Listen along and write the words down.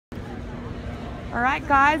Alright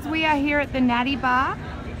guys, we are here at the Natti bar.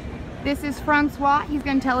 This is Francois. He's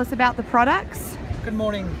going to tell us about the products. Good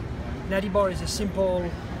morning. Natti bar is a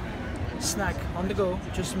simple snack on the go,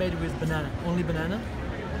 just made with banana, only banana.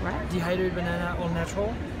 Right. Dehydrated banana, all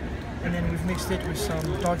natural. And then we've mixed it with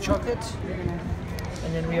some dark chocolate.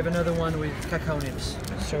 And then we have another one with cacao nibs.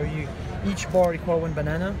 So each bar requires one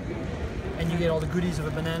banana, and you get all the goodies of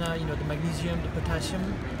a banana, you know, the magnesium, the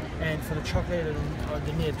potassium, and for the chocolate and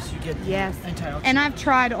the nibs, you get the antioxidant. And I've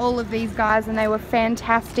tried all of these guys and they were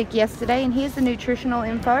fantastic yesterday, and here's the nutritional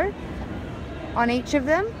info on each of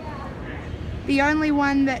them. The only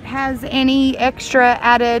one that has any extra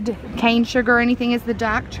added cane sugar or anything is the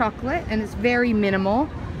dark chocolate, and it's very minimal.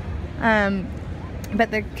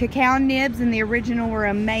 But the cacao nibs and the original were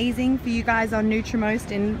amazing for you guys on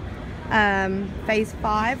Nutrimost in phase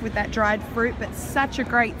 5 with that dried fruit, but such a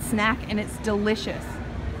great snack and it's delicious.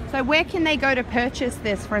 So where can they go to purchase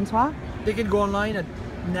this, Francois? They can go online at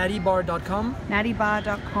nattibar.com.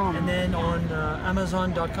 Nattibar.com. And then on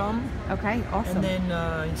amazon.com. Okay, awesome. And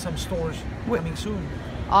then in some stores coming soon.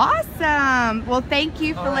 Awesome. Well, thank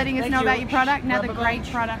you for letting us know about your product. Another Bye-bye. great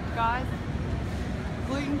product, guys.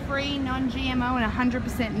 Gluten-free, non-GMO, and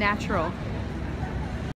 100% natural.